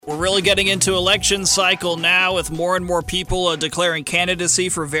We're really getting into election cycle now with more and more people declaring candidacy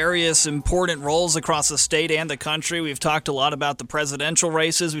for various important roles across the state and the country. We've talked a lot about the presidential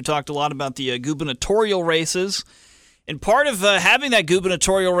races. We talked a lot about the gubernatorial races. And part of having that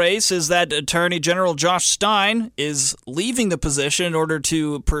gubernatorial race is that Attorney General Josh Stein is leaving the position in order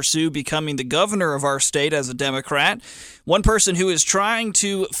to pursue becoming the governor of our state as a Democrat. One person who is trying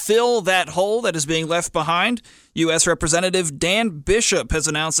to fill that hole that is being left behind, U.S. Representative Dan Bishop, has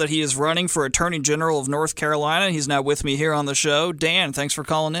announced that he is running for Attorney General of North Carolina. He's now with me here on the show. Dan, thanks for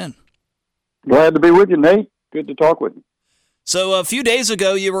calling in. Glad to be with you, Nate. Good to talk with you. So a few days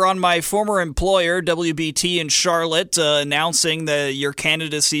ago, you were on my former employer, WBT in Charlotte, announcing your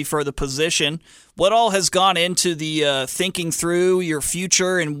candidacy for the position. What all has gone into the thinking through your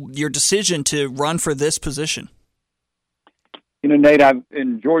future and your decision to run for this position? You know, Nate, I've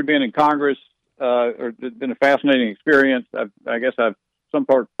enjoyed being in Congress. It's been a fascinating experience. I guess some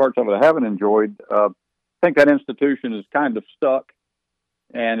parts of it I haven't enjoyed. I think that institution is kind of stuck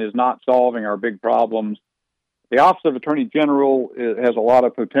and is not solving our big problems. The Office of Attorney General has a lot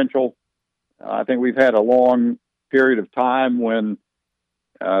of potential. I think we've had a long period of time when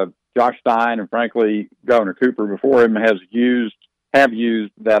Josh Stein and, frankly, Governor Cooper before him have used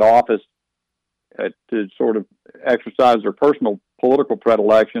that office to sort of exercise their personal political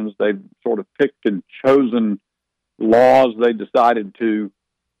predilections. They've sort of picked and chosen laws they decided to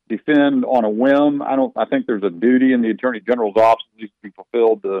defend on a whim. I think there's a duty in the Attorney General's office that needs to be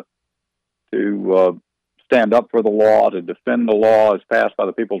fulfilled to stand up for the law, to defend the law as passed by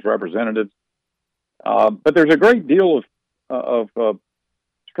the people's representatives. But there's a great deal of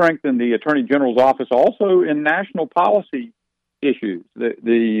strength in the Attorney General's office also in national policy issues.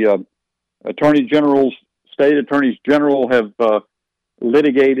 The Attorney General's, state Attorneys General have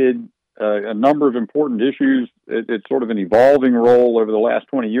litigated a number of important issues. It's sort of an evolving role over the last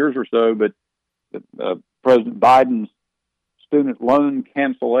 20 years or so, but President Biden's student loan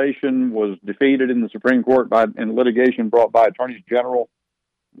cancellation was defeated in the Supreme Court in litigation brought by attorneys general.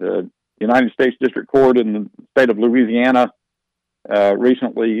 The United States District Court in the state of Louisiana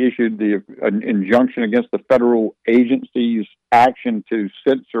recently issued an injunction against the federal agency's action to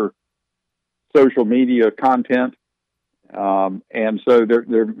censor social media content. And so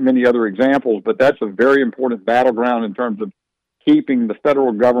there are many other examples, but that's a very important battleground in terms of keeping the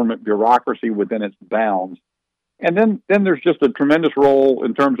federal government bureaucracy within its bounds. And then there's just a tremendous role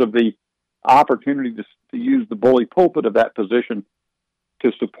in terms of the opportunity to use the bully pulpit of that position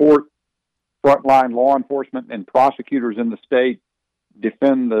to support frontline law enforcement and prosecutors in the state,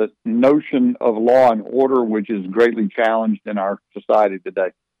 defend the notion of law and order, which is greatly challenged in our society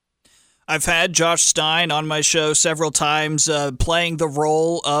today. I've had Josh Stein on my show several times playing the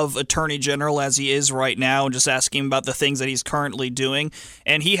role of Attorney General as he is right now and just asking him about the things that he's currently doing.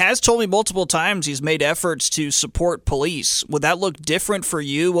 And he has told me multiple times he's made efforts to support police. Would that look different for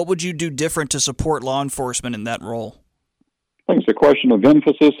you? What would you do different to support law enforcement in that role? I think it's a question of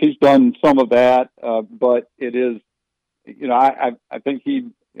emphasis. He's done some of that, but it is, you know, I think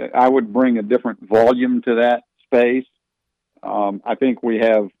I would bring a different volume to that space. I think we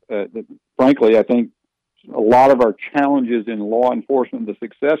have, frankly, I think a lot of our challenges in law enforcement, the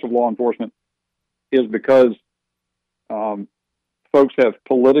success of law enforcement, is because folks have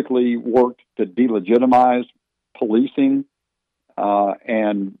politically worked to delegitimize policing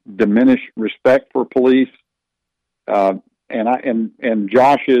and diminish respect for police. And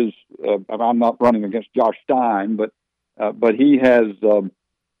Josh is, I'm not running against Josh Stein, but he has,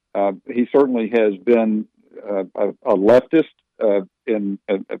 he certainly has been a leftist, in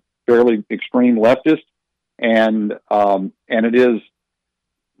a fairly extreme leftist, and it is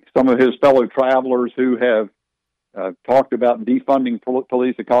some of his fellow travelers who have talked about defunding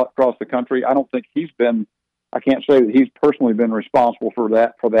police across the country. I don't think I can't say that he's personally been responsible for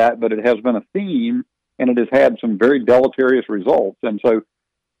that, but it has been a theme, and it has had some very deleterious results. And so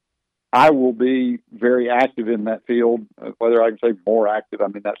I will be very active in that field, whether I can say more active. I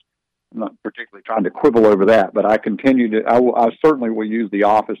mean, I'm not particularly trying to quibble over that, but I certainly will use the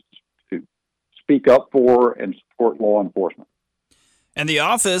office to speak up for and support law enforcement. And the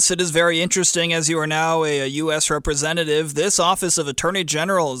office, it is very interesting, as you are now a U.S. representative. This office of Attorney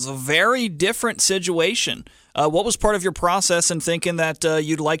General is a very different situation. What was part of your process in thinking that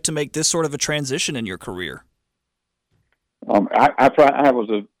you'd like to make this sort of a transition in your career? I was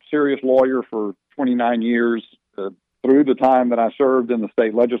a serious lawyer for 29 years, through the time that I served in the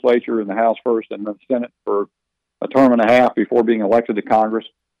state legislature, in the House first and the Senate for a term and a half before being elected to Congress.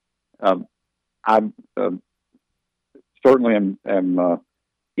 I certainly am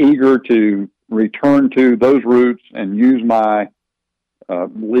eager to return to those roots and use my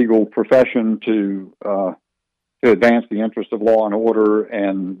legal profession to advance the interests of law and order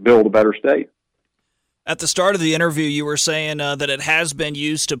and build a better state. At the start of the interview, you were saying that it has been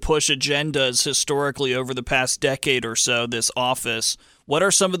used to push agendas historically over the past decade or so, this office. What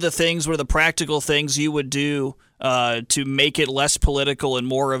are some of the things, what are the practical things you would do to make it less political and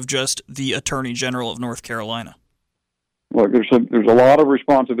more of just the Attorney General of North Carolina? Look, there's a lot of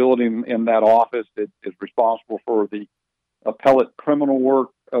responsibility in that office. It is responsible for the appellate criminal work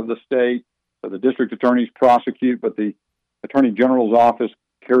of the state. So the district attorneys prosecute, but the Attorney General's office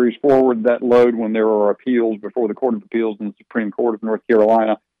carries forward that load when there are appeals before the Court of Appeals and the Supreme Court of North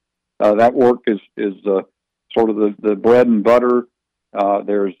Carolina. That work is sort of the bread and butter.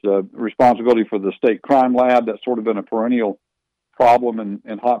 There's responsibility for the state crime lab. That's sort of been a perennial problem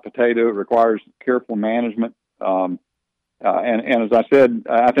and hot potato. It requires careful management. And as I said,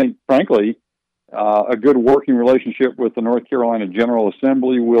 I think, frankly, a good working relationship with the North Carolina General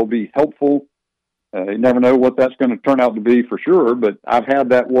Assembly will be helpful. You never know what that's going to turn out to be for sure, but I've had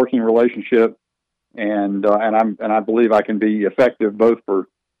that working relationship, and I believe I can be effective both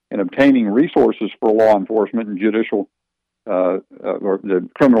in obtaining resources for law enforcement and judicial or the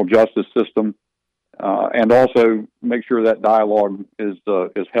criminal justice system, and also make sure that dialogue is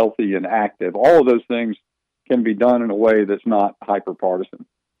healthy and active. All of those things can be done in a way that's not hyper-partisan.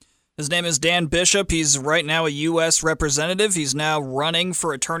 His name is Dan Bishop. He's right now a U.S. representative. He's now running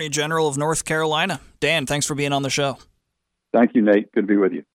for Attorney General of North Carolina. Dan, thanks for being on the show. Thank you, Nate. Good to be with you.